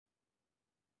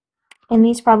In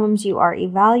these problems, you are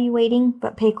evaluating,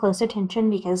 but pay close attention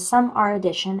because some are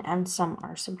addition and some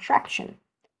are subtraction.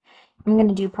 I'm going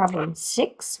to do problem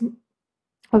 6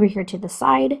 over here to the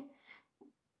side.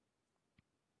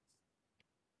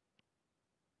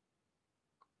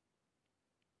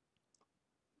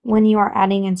 When you are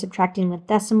adding and subtracting with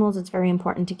decimals, it's very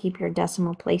important to keep your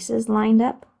decimal places lined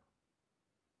up.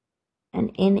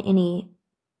 And in any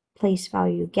place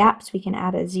value gaps, we can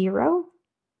add a 0.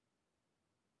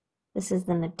 This is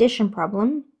an addition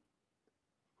problem.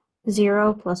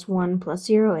 0 plus 1 plus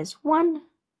 0 is 1.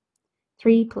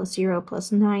 3 plus 0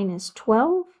 plus 9 is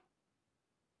 12.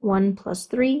 1 plus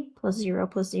 3 plus 0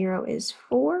 plus 0 is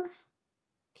 4.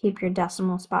 Keep your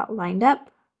decimal spot lined up.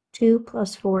 2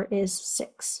 plus 4 is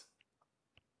 6.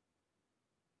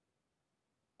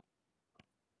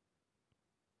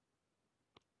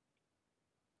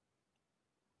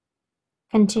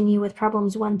 Continue with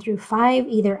problems 1 through 5,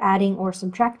 either adding or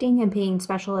subtracting and paying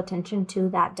special attention to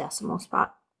that decimal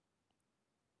spot.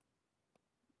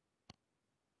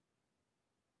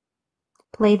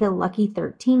 Play the Lucky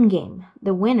 13 game.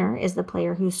 The winner is the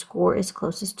player whose score is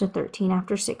closest to 13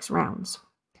 after 6 rounds.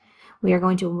 We are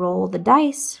going to roll the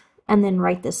dice and then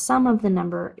write the sum of the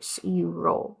numbers you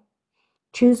roll.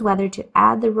 Choose whether to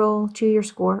add the roll to your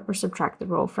score or subtract the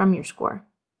roll from your score.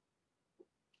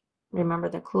 Remember,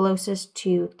 the closest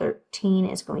to 13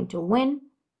 is going to win.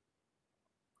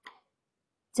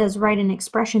 It says write an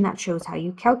expression that shows how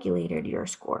you calculated your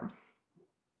score.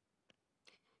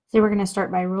 So we're going to start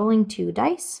by rolling 2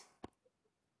 dice.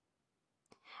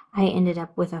 I ended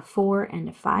up with a 4 and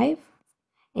a 5.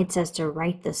 It says to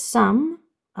write the sum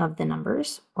of the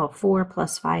numbers. Well, 4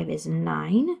 plus 5 is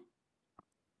 9.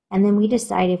 And then we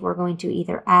decide if we're going to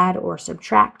either add or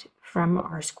subtract from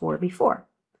our score before.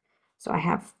 So I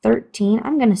have 13.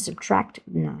 I'm going to subtract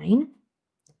 9.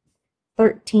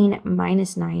 13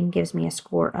 minus 9 gives me a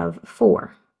score of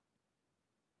 4.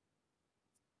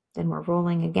 Then we're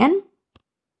rolling again.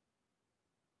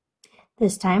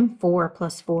 This time, 4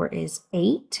 plus 4 is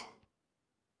 8.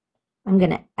 I'm going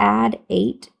to add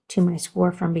 8 to my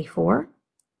score from before.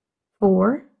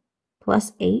 4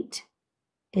 plus 8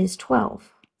 is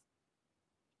 12.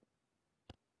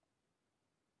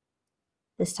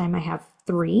 This time I have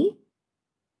 3.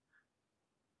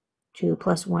 2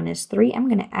 plus 1 is 3. I'm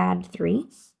going to add 3.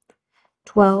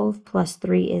 12 plus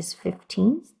 3 is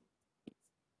 15.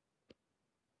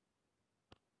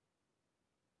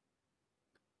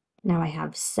 Now I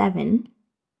have 7.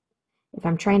 If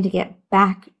I'm trying to get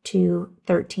back to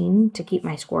 13 to keep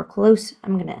my score close,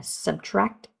 I'm going to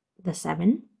subtract the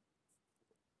 7.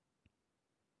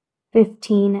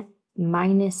 15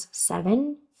 minus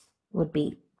 7 would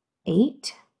be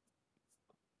 8.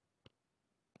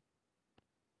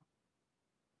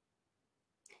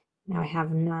 Now I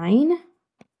have 9.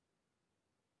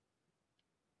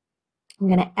 I'm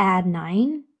going to add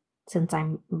 9 since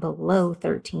I'm below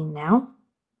 13 now.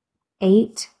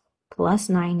 8 plus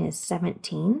 9 is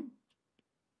 17.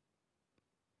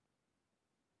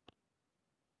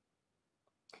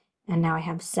 And now I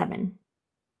have 7.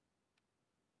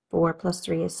 4 plus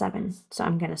 3 is 7. So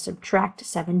I'm going to subtract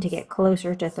 7 to get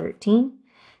closer to 13.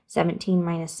 17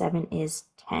 minus 7 is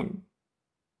 10.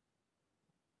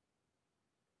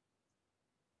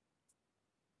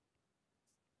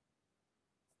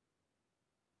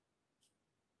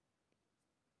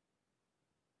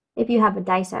 If you have a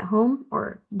dice at home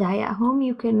or die at home,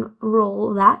 you can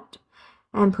roll that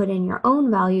and put in your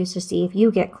own values to see if you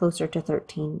get closer to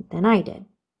 13 than I did.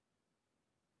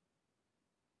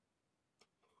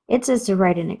 It says to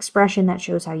write an expression that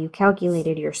shows how you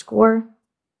calculated your score.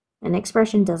 An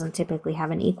expression doesn't typically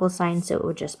have an equal sign, so it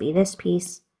would just be this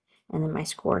piece, and then my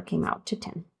score came out to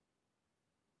 10.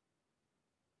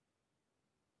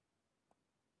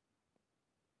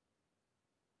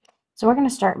 So we're going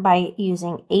to start by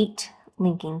using 8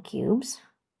 linking cubes.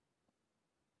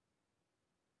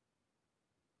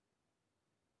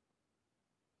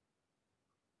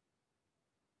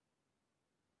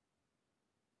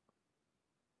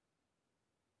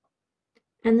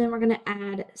 And then we're going to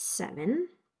add 7.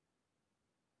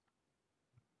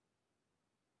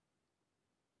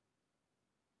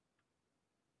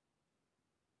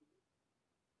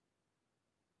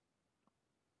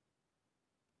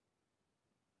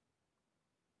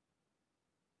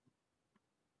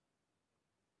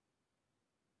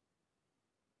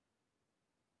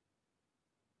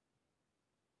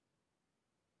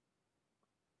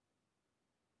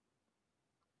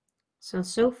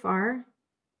 So far,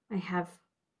 I have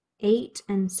 8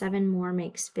 and 7 more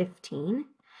makes 15.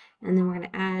 And then we're going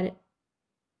to add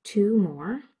 2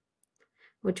 more,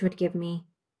 which would give me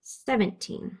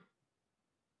 17.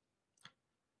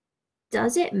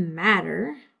 Does it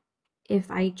matter if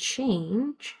I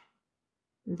change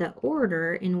the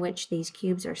order in which these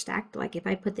cubes are stacked? Like if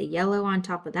I put the yellow on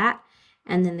top of that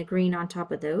and then the green on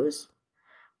top of those,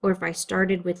 or if I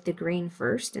started with the green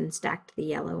first and stacked the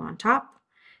yellow on top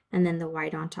and then the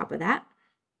white on top of that,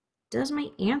 does my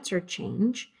answer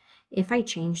change if I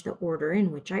change the order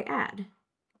in which I add?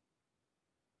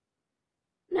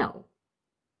 No.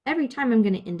 Every time I'm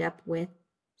going to end up with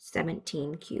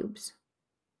 17 cubes.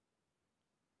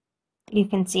 You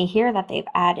can see here that they've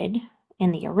added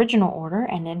in the original order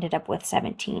and ended up with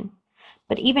 17.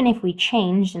 But even if we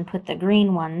changed and put the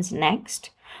green ones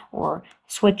next, or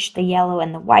switched the yellow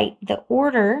and the white, the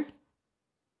order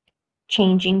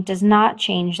changing does not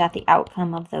change that the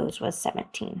outcome of those was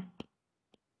 17.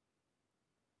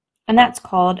 And that's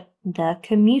called the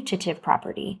commutative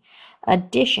property.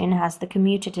 Addition has the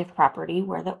commutative property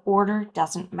where the order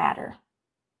doesn't matter.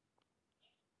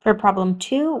 For problem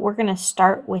 2, we're going to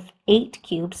start with 8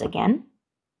 cubes again,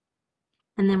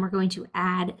 and then we're going to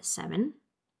add 7.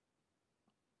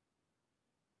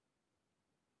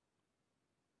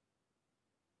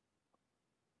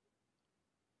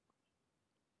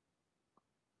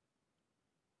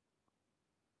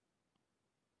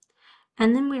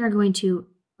 And then we are going to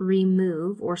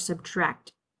remove or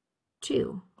subtract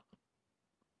 2.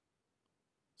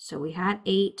 So we had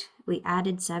 8, we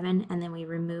added 7, and then we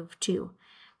removed 2.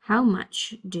 How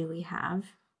much do we have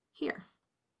here?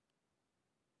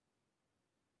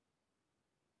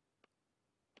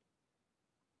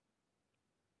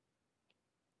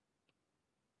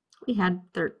 We had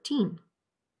 13.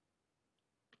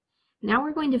 Now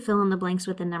we're going to fill in the blanks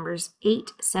with the numbers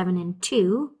 8, 7, and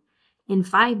 2 in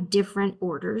 5 different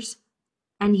orders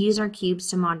and use our cubes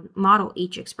to model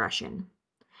each expression.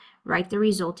 Write the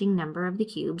resulting number of the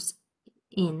cubes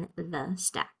in the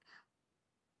stack.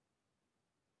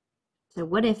 So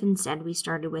what if instead we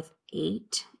started with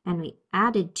 8 and we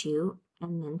added 2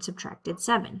 and then subtracted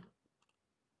 7?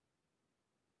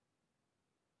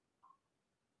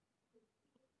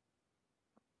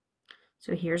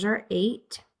 So here's our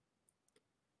 8.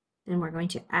 Then we're going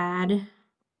to add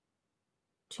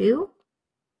 2.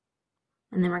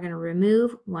 And then we're going to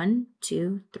remove 1,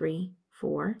 2, 3,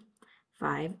 4,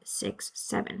 5, 6,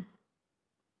 7.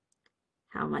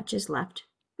 How much is left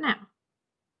now?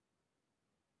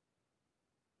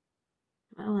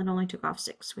 Well, it only took off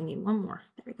 6. We need one more.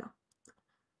 There we go.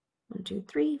 1, 2,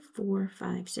 3, 4,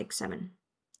 5, 6, 7.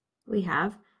 We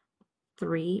have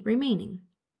 3 remaining.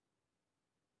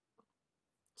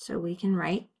 So we can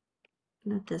write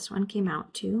that this one came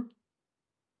out to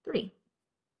 3.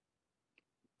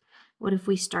 What if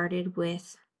we started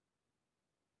with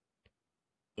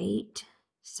 8,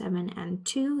 7, and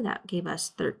 2? That gave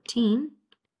us 13.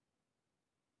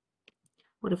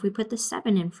 What if we put the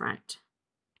 7 in front?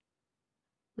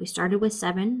 We started with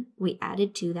 7, we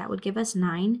added 2, that would give us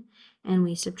 9, and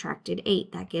we subtracted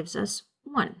 8, that gives us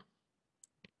 1.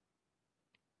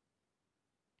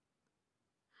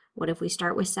 What if we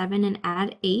start with 7 and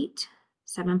add 8?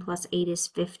 7 plus 8 is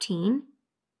 15,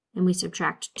 and we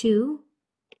subtract 2,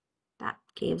 that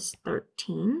gives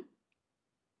 13.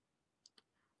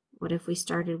 What if we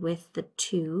started with the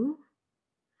 2,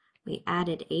 we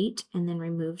added 8, and then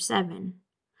removed 7?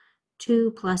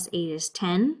 2 plus 8 is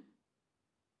 10.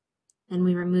 Then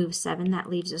we remove 7, that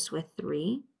leaves us with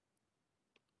 3.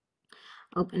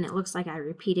 Oh, and it looks like I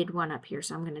repeated 1 up here,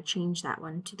 so I'm going to change that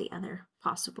one to the other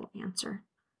possible answer.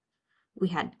 We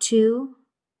had 2,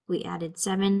 we added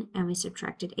 7, and we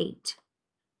subtracted 8.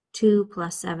 2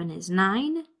 plus 7 is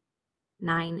 9.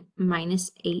 9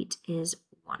 minus 8 is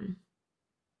 1.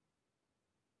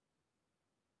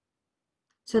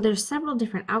 So there's several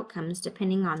different outcomes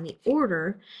depending on the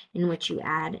order in which you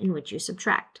add and which you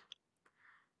subtract.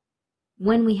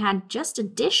 When we had just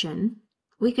addition,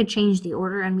 we could change the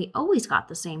order and we always got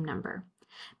the same number.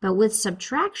 But with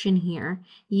subtraction here,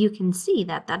 you can see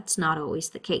that that's not always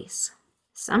the case.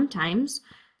 Sometimes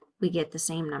we get the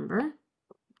same number.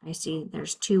 I see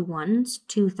there's 2 1s,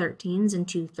 2 13s, and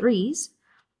 2 3s.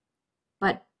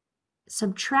 But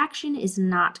subtraction is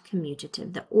not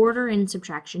commutative. The order in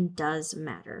subtraction does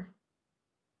matter.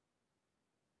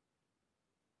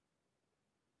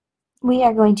 We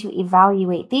are going to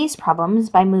evaluate these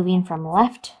problems by moving from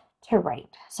left to right.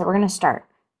 So we're going to start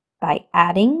by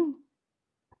adding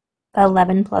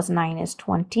 11 plus 9 is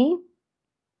 20,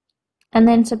 and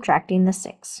then subtracting the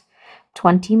 6.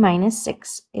 20 minus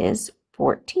 6 is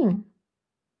 14.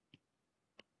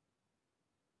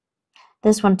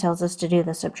 This one tells us to do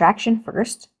the subtraction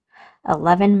first.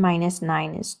 11 minus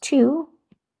 9 is 2,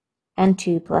 and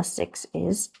 2 plus 6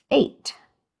 is 8.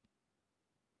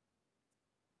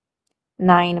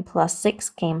 9 plus 6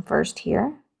 came first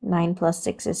here. 9 plus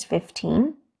 6 is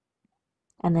 15.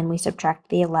 And then we subtract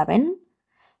the 11.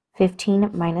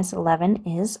 15 minus 11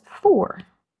 is 4.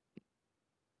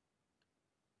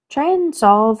 Try and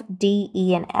solve D,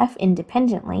 E, and F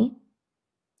independently,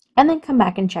 and then come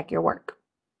back and check your work.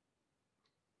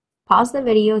 Pause the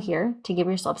video here to give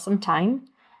yourself some time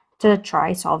to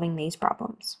try solving these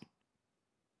problems.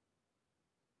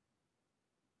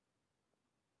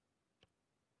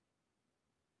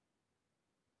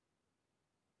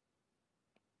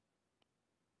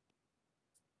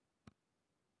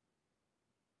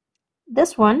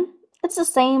 This one, it's the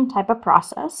same type of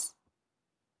process,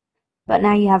 but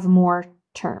now you have more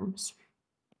terms.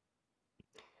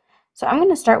 So I'm going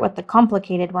to start with the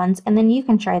complicated ones, and then you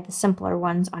can try the simpler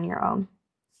ones on your own.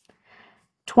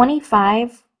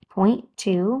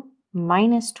 25.2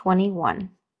 minus 21.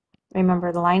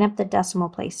 Remember, line up the decimal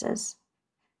places.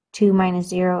 2 minus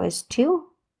 0 is 2.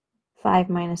 5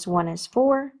 minus 1 is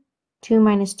 4. 2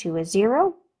 minus 2 is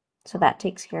 0. So that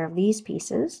takes care of these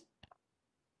pieces.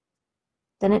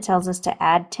 Then it tells us to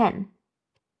add 10.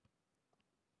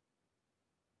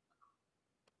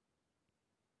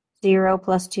 0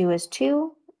 plus 2 is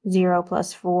 2. 0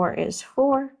 plus 4 is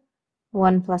 4.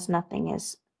 1 plus nothing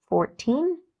is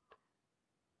 14.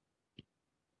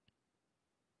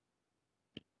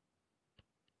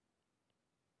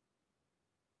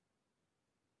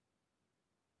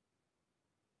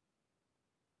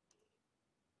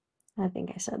 I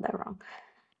think I said that wrong.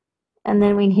 And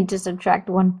then we need to subtract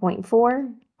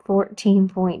 1.4.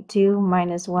 14.2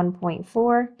 minus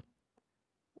 1.4.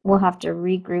 We'll have to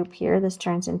regroup here. This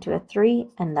turns into a 3,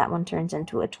 and that one turns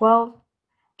into a 12.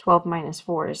 12 minus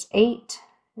 4 is 8.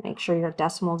 Make sure your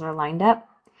decimals are lined up.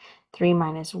 3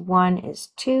 minus 1 is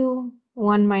 2.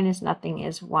 1 minus nothing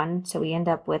is 1. So we end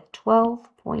up with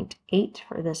 12.8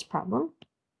 for this problem.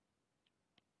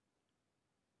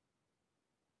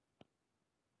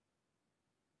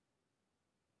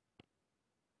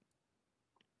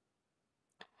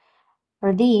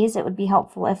 For these, it would be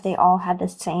helpful if they all had the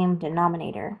same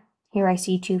denominator. Here I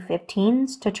see two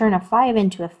 15s. To turn a 5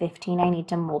 into a 15, I need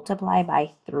to multiply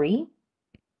by 3.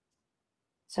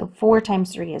 So 4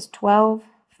 times 3 is 12.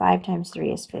 5 times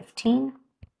 3 is 15.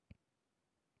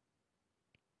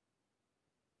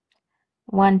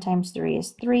 1 times 3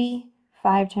 is 3.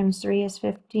 5 times 3 is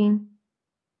 15.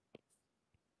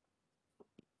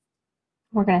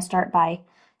 We're going to start by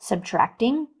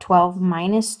subtracting. 12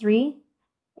 minus 3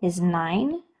 is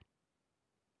 9.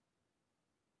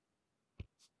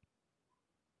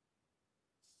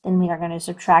 Then we are going to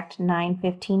subtract 9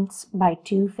 fifteenths by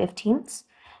 2 fifteenths.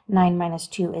 9 minus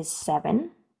 2 is 7.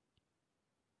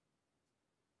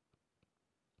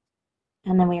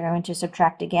 And then we are going to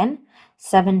subtract again.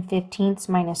 7 fifteenths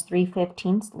minus 3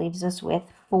 fifteenths leaves us with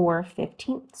 4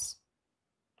 fifteenths.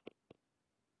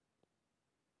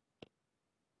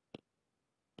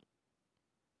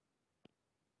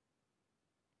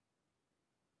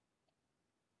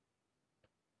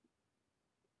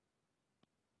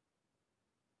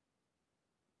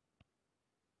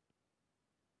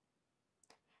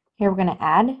 Here we're going to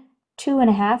add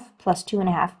 2.5 plus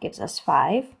 2.5 gives us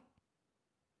 5.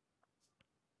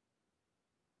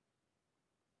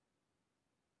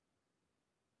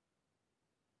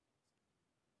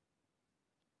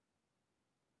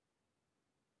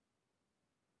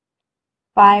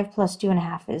 Five plus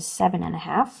 2.5 is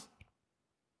 7.5.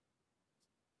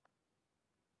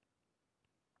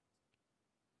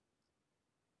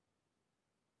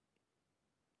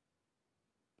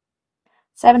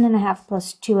 Seven and a half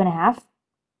plus 2.5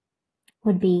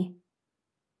 would be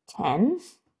 10.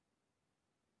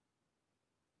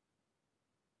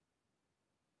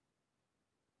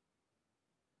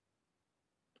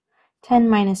 10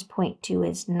 minus 0.2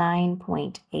 is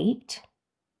 9.8.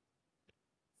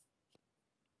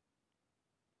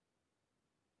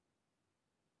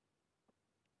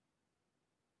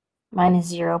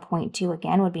 Minus 0.2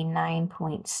 again would be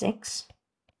 9.6.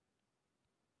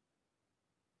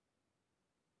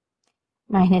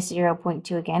 Minus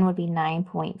 0.2 again would be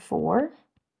 9.4.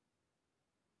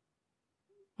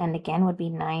 And again would be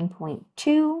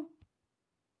 9.2.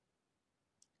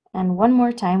 And one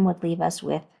more time would leave us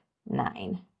with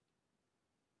 9.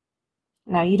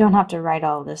 Now you don't have to write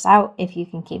all of this out if you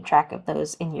can keep track of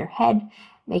those in your head,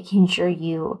 making sure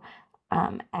you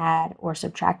add or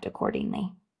subtract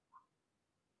accordingly.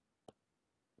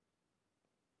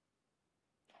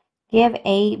 Give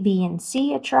A, B, and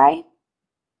C a try.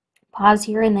 Pause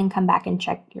here and then come back and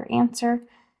check your answer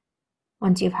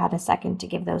once you've had a second to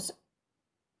give those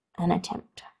an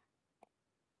attempt.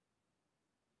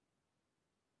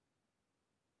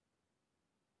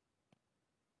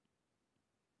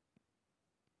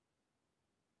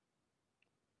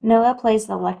 Noah plays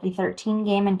the Lucky 13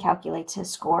 game and calculates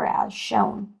his score as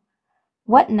shown.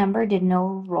 What number did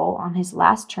Noah roll on his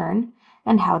last turn,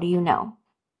 and how do you know?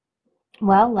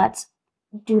 Well, let's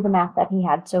do the math that he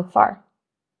had so far.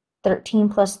 13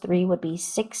 plus 3 would be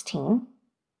 16.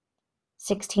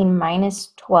 16 minus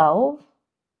 12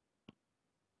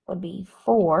 would be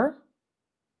 4.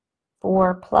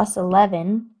 4 plus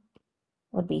 11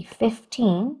 would be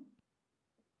 15.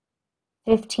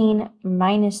 15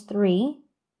 minus 3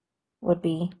 would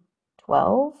be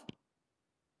 12.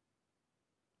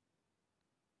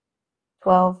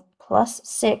 12 plus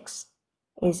 6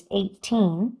 is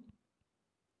 18.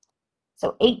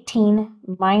 So 18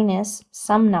 minus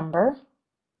some number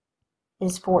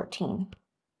is 14.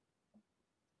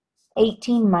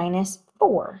 18 minus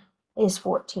 4 is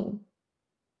 14.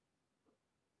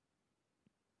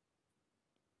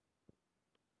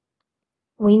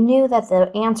 We knew that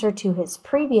the answer to his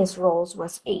previous rolls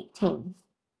was 18.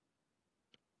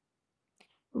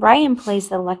 Ryan plays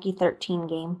the Lucky 13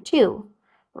 game too.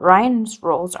 Ryan's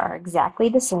rolls are exactly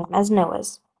the same as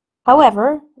Noah's.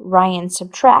 However, Ryan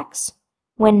subtracts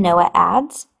when Noah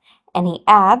adds, and he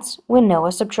adds when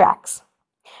Noah subtracts.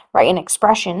 Write an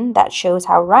expression that shows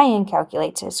how Ryan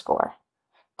calculates his score.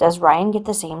 Does Ryan get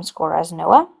the same score as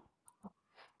Noah?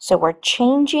 So we're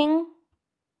changing.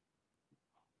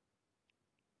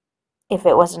 If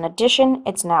it was an addition,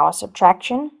 it's now a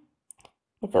subtraction.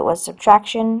 If it was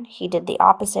subtraction, he did the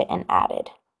opposite and added.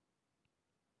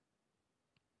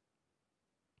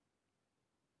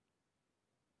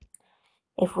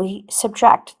 If we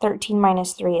subtract 13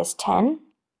 minus 3 is 10.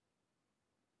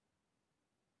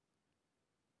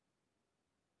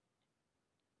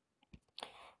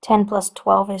 10 plus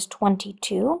 12 is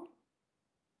 22.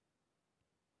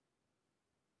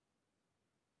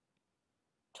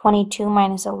 22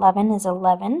 minus 11 is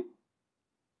 11.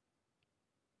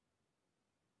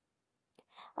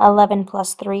 11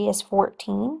 plus 3 is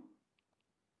 14.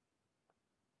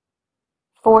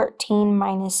 14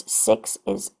 minus 6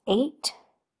 is 8.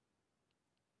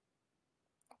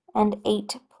 And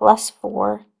 8 plus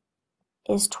 4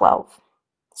 is 12.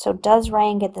 So does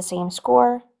Ryan get the same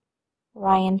score?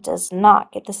 Ryan does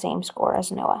not get the same score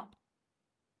as Noah.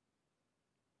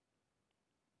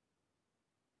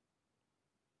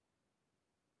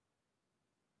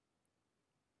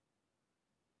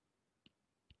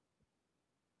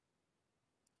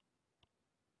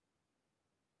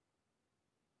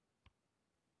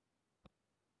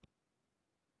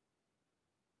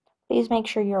 Please make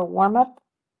sure your warm-up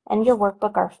and your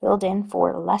workbook are filled in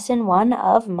for Lesson 1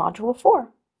 of Module 4.